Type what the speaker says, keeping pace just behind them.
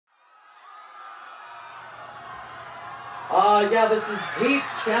Yeah, this is Pete,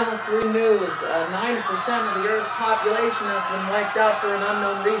 Channel 3 News. 90% of the Earth's population has been wiped out for an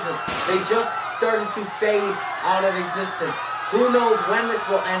unknown reason. They just started to fade out of existence. Who knows when this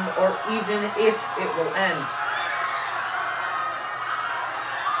will end, or even if it will end.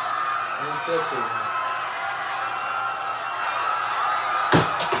 I don't feel too well.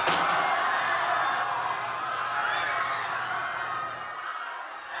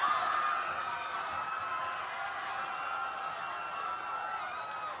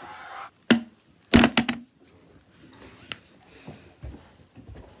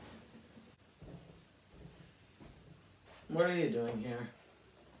 What are you doing here?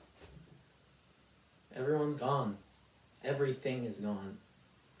 Everyone's gone. Everything is gone.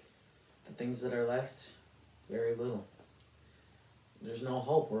 The things that are left, very little. There's no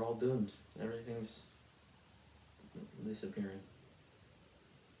hope. We're all doomed. Everything's disappearing.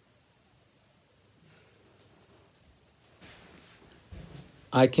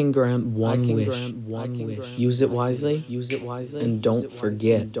 I can grant one wish. Use it wisely. And don't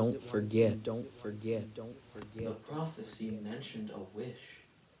forget. The prophecy mentioned a wish.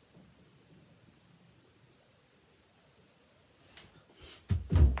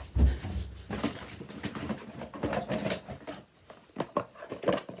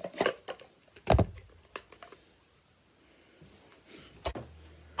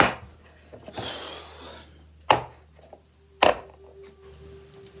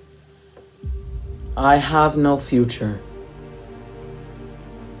 I have no future,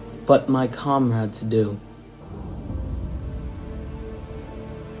 but my comrades do.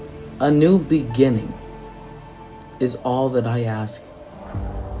 A new beginning is all that I ask.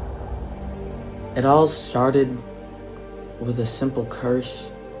 It all started with a simple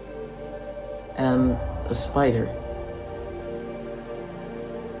curse and a spider.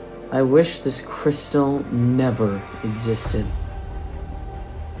 I wish this crystal never existed.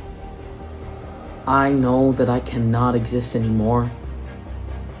 I know that I cannot exist anymore.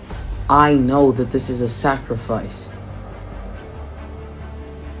 I know that this is a sacrifice.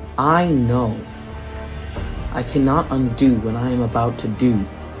 I know I cannot undo what I am about to do,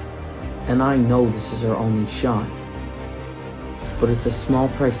 and I know this is our only shot. But it's a small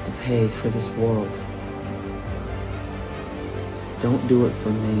price to pay for this world. Don't do it for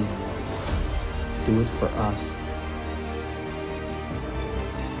me. Do it for us.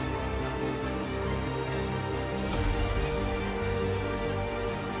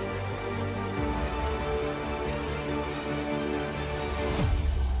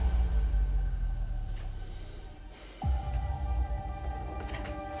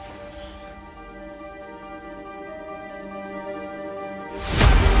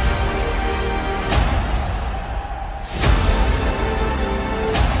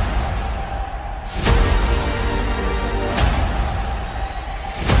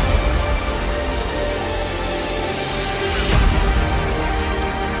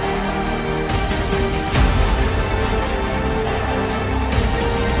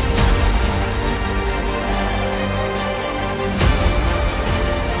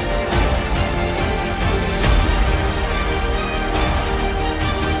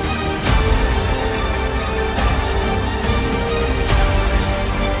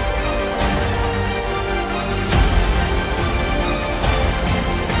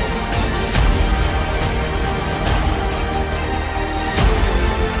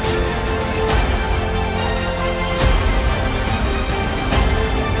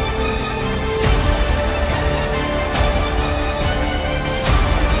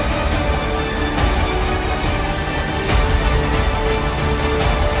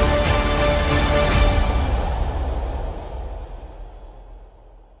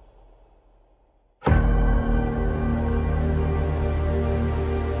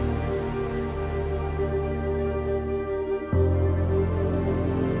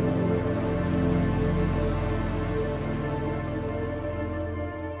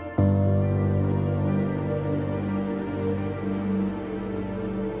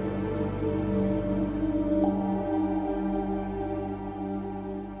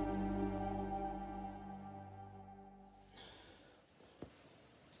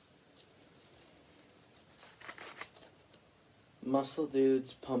 Muscle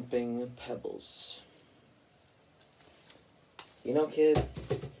dudes pumping Pebbles. You know, kid,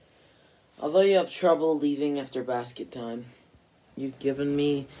 although you have trouble leaving after basket time, you've given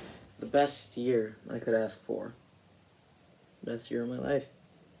me the best year I could ask for. Best year of my life.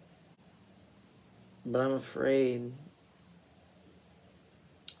 But I'm afraid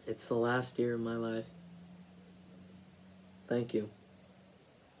it's the last year of my life. Thank you.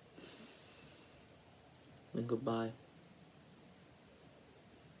 And goodbye.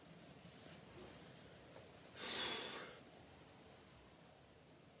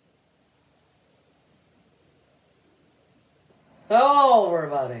 Hello,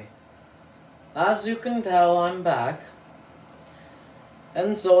 everybody. As you can tell, I'm back.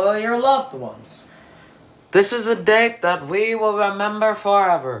 And so are your loved ones. This is a date that we will remember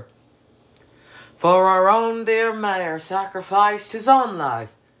forever. For our own dear mayor sacrificed his own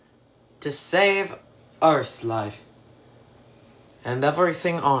life to save Earth's life and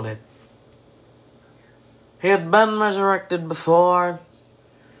everything on it. He had been resurrected before,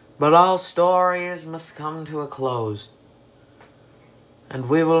 but all stories must come to a close. And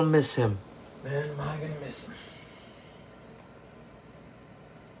we will miss him. Man, am I gonna miss him.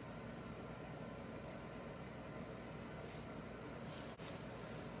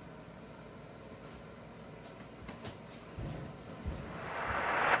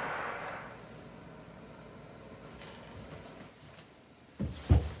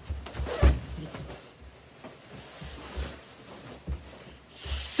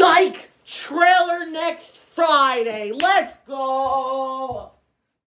 Psych! Trailer next Friday! Let's go!